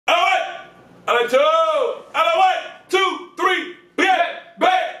1, 2. A lo 1, 2, 3.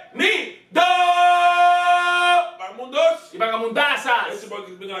 Bienvenido. Vagabundos. Y vagabundazas. Ese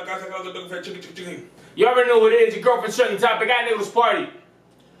porque venga a la casa que lo tengo que hacer chiqui. You already know what it is. Your girlfriend's shutting topic. I got Negrosparty.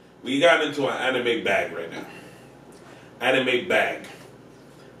 We got into an anime bag right now. Anime bag.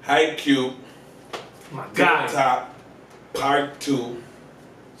 Haikyuu. My God. Top Part 2.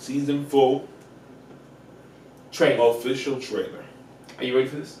 Season 4. Trailer. Official trailer. Are you ready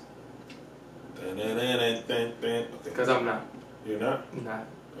for this? Okay. Because I'm not. You're not? I'm not.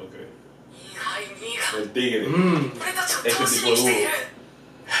 Okay. Let's dig it. Este tipo duro.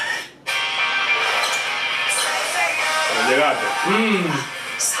 Llegaste.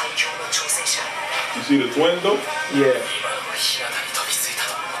 You see the twin though? Yeah.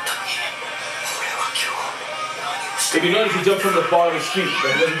 If you notice, he jumped from the bar of the street.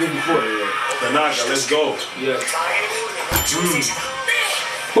 That wasn't good before. Tanaka, let's go. Yeah.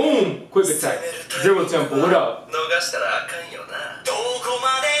 Boom! Quick attack. Zero tempo. What up? That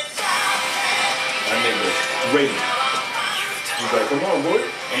nigga's great. He's like, come on, boy.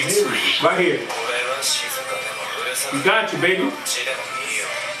 I'm here with you. Right here. You got you, baby. It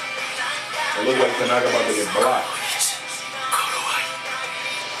look like Tanaka about to get blocked.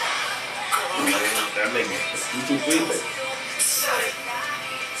 That nigga, you too feeling.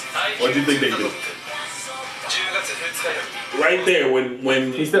 What do you think they did? Right there,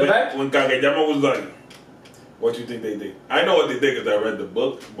 when he stepped back? When Kageyama was like, what do you think they did? I know what they did because I read the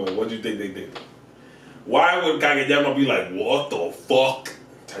book, but what do you think they did? Why would Kageyama be like, what the fuck?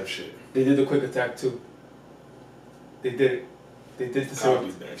 Type shit. They did the quick attack too. They did it. They did the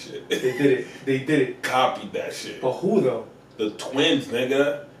Copied that shit. They did it. They did it. Copied that shit. But who though? The twins,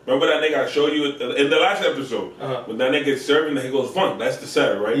 nigga. Remember that nigga I showed you in the last episode? When that nigga is serving, he goes, funk, that's the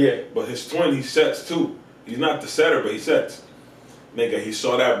setter, right? Yeah. But his twin, he sets too. He's not the setter, but he sets. Nigga, he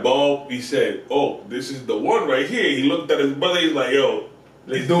saw that ball, he said, oh, this is the one right here. He looked at his brother, he's like, yo,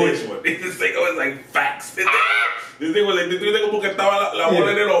 let's it's do this one. This nigga was like, facts. This nigga was like, this nigga porque estaba la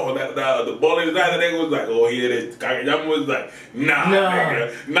bola en el ojo, the ball in his eye, the nigga was like, oh, here it is. Kageyama was like, nah,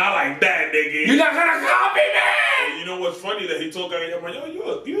 nigga, not like that, nigga. You're not gonna copy me! And you know what's funny? That he told Kageyama, yo, you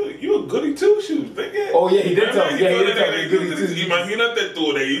a goody two-shoes, nigga. Oh, yeah, he did tell me. Yeah, he did tell me. Goody two-shoes. Imagínate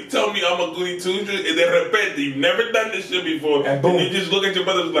tú, that you tell me I'm a goody two-shoes, and de repente, you've never done this shit before, and boom. You just look at your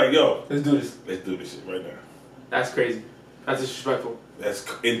brother and like, yo, let's do this. Let's do this shit right now. That's crazy. That's disrespectful. That's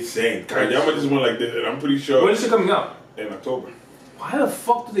insane. Kageyama just went like this, and I'm pretty sure. When is it coming out? In October. Why the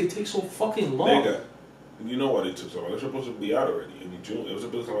fuck do they take so fucking long? Nigga, you know why they took so long. They're supposed to be out already in June. It was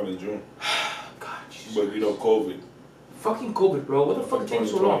supposed to come out in June. God, Jesus. But you know, COVID. Fucking COVID, bro. What the fuck is taking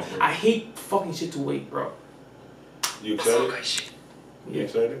so long? Bro. I hate fucking shit to wait, bro. You excited? Yeah. You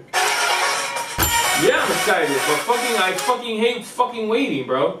excited? Yeah, I'm excited, but I fucking hate fucking waiting,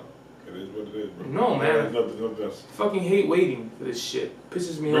 bro. It is what it is, bro. No, man. Nothing else. Fucking hate waiting for this shit.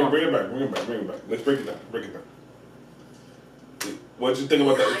 Pisses me off. Bring it back. Let's break it down. What you think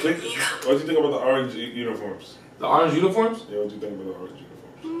about that? What you think about the orange uniforms? The orange uniforms? Yeah, what you think about the orange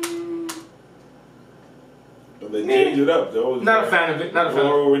uniforms? They change it up. Not a fan of it. Not a fan.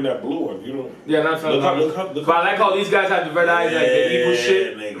 Or in that blue one, you know. Yeah, not a fan of it. But I like how these guys have the red eyes, like the evil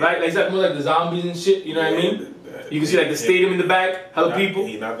shit. Right? Like, it's like more like the zombies and shit, you know what I mean? You can see like the stadium in the back, hella people.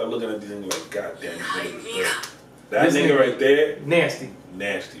 He's not looking at these things like, God damn, that nigga right there. Nasty.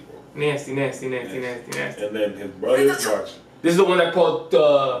 Nasty, bro. Nasty. And then his brother, watch. This is the one that called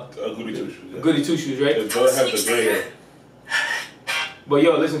Goody Two Shoes. Yeah. Goody Two Shoes, right? His brother has the gray hair. But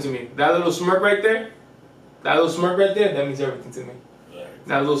yo, listen to me. That little smirk right there, that means everything to me. Right.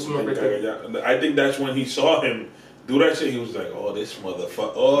 That little smirk right there. I think that's when he saw him do that shit. He was like, oh, this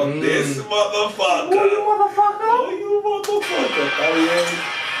motherfucker. Oh, this motherfucker. Oh, you motherfucker. Oh, you motherfucker.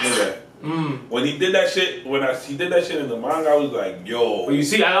 Look at that. When he did that shit, he did that shit in the manga, I was like, yo. But you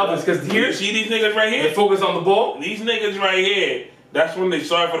see, I love this because here, you see these niggas right here? They focus on the ball. These niggas right here, that's when they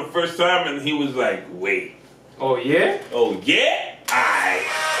saw it for the first time, and he was like, wait. Oh, yeah? Oh, yeah? Aight.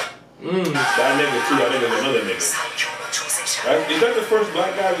 That nigga, too. That nigga's another nigga. Is that the first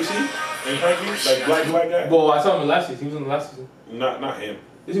black guy we see in Haikyuu? Like, black guy? Well, I saw him in last season. He was in the last season. Not him.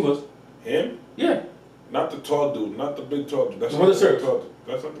 Yes, he was. Him? Yeah. Not the tall dude, not the big tall dude. That's not the big tall dude.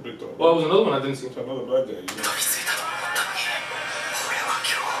 That's not the big tall dude. Well, it was another one I didn't see. It's another black guy, you know.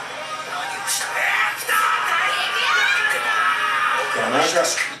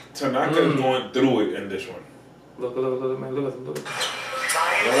 Tanaka is going through it in this one. Look, man, look at him.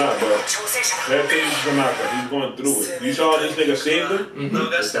 No, bro. That thing is Tanaka. He's going through it. You saw this nigga saved him?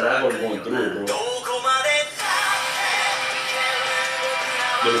 Tanaka was going through it, bro.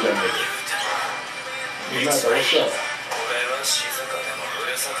 Look at that nigga. Tanaka, what's up?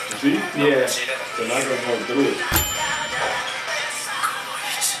 See? Yeah. So now I'm going through it.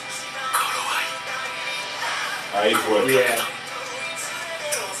 I ate for it. Yeah.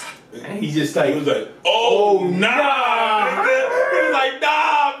 And he just like, he was like, oh nah. He was like,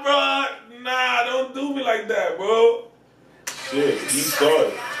 nah, bro. Nah, don't do me like that, bro. Shit, he saw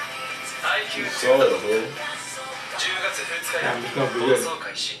it. He saw it, bro. Damn, it's gonna be good.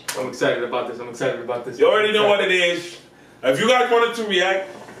 I'm excited about this. I'm excited about this. You already know what it is. If you guys wanted to react,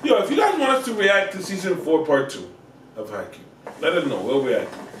 if you guys want us to react to season 4, part 2 of Haikyuu, let us know. We'll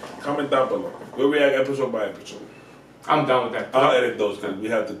react. Comment down below. We'll react episode by episode. I'm down with that. I'll edit those because we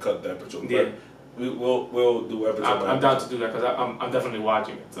have to cut the episode. Yeah. We'll do episode by episode. I'm down to do that because I'm definitely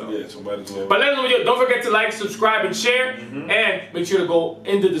watching it. So. Yeah, so might as well. But let us know. Don't forget to like, subscribe, and share. And make sure to go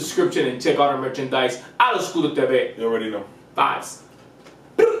in the description and check out our merchandise. A Lo Oscuro TV. You already know. Vibes.